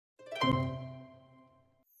There's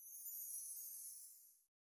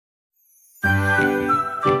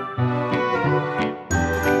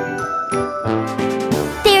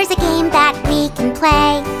a game that we can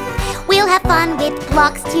play. We'll have fun with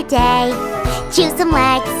blocks today. Choose some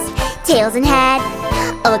legs, tails and head.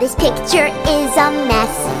 Oh, this picture is a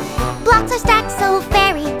mess. Blocks are stacked so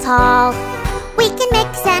very tall. We can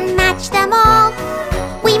mix and match them all.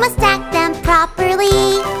 We must stack them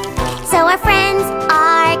properly, so our friends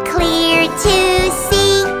are clear to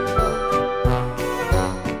see.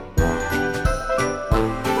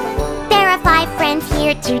 There are 5 friends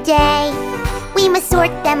here today. We must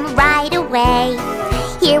sort them right away.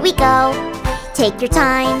 Here we go, take your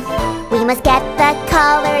time. We must get the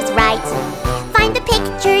colors right. Find the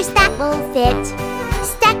pictures that will fit.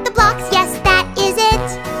 Stack the blocks, yes, that is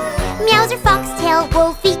it. Meows or foxtail,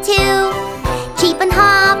 Wolfie too. Cheap and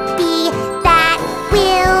hoppy, that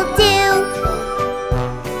will do.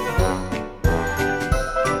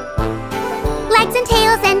 Legs and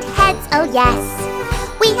tails and heads, oh yes.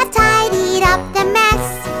 We have tidied up the mess.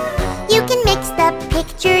 You can mix the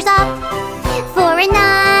pictures up for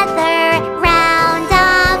another round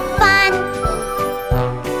of fun.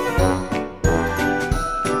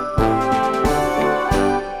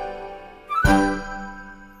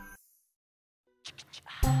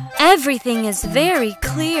 Everything is very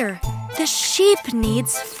clear. The sheep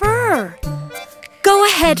needs fur. Go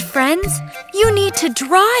ahead, friends. You need to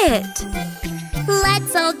draw it.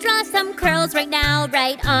 Let's all draw some curls right now,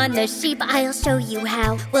 right on the sheep. I'll show you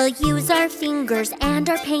how. We'll use our fingers and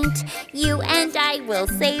our paint. You and I will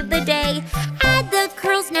save the day. Add the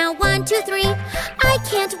curls now, 1, 2, 3. I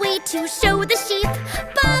can't wait to show the sheep.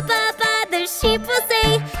 Ba, ba, ba, the sheep will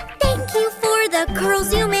say, thank you for the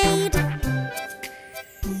curls you made.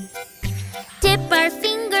 Dip our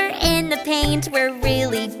finger in the paint. We're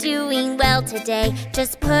really doing well today.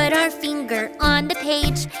 Just put our finger on the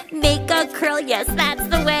page. Make a curl, yes, that's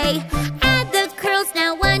the way. Add the curls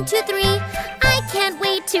now, 1, 2, 3. I can't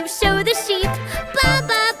wait to show the sheep. Ba,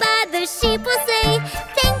 ba, ba, the sheep will say,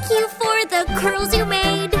 thank you for the curls you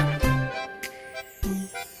made.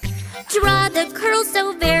 Draw the curls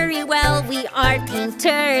so very well. We are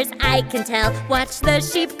painters, I can tell. Watch the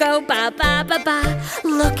sheep go ba, ba, ba, ba.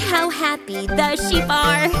 Look how happy the sheep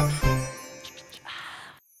are.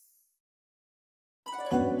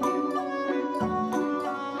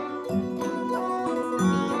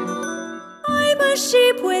 I'm a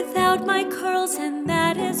sheep without my curls, and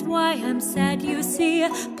that is why I'm sad, you see.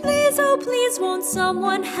 Please, oh please, won't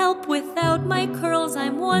someone help? Without my curls,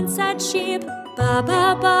 I'm one sad sheep. Ba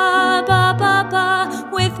ba ba ba ba ba.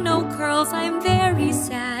 With no curls, I'm very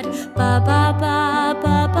sad. Ba ba ba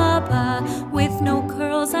ba ba ba. With no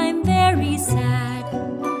curls, I'm very sad.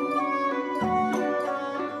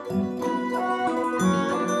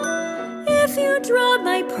 If you draw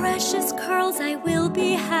my precious curls, I will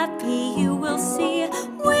be happy, you will see.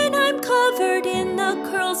 When I'm covered in the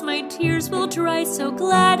curls, my tears will dry, so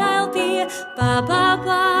glad I'll be. Ba ba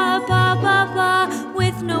ba ba ba ba.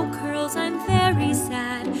 With no curls, I'm very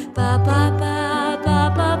sad. Ba ba ba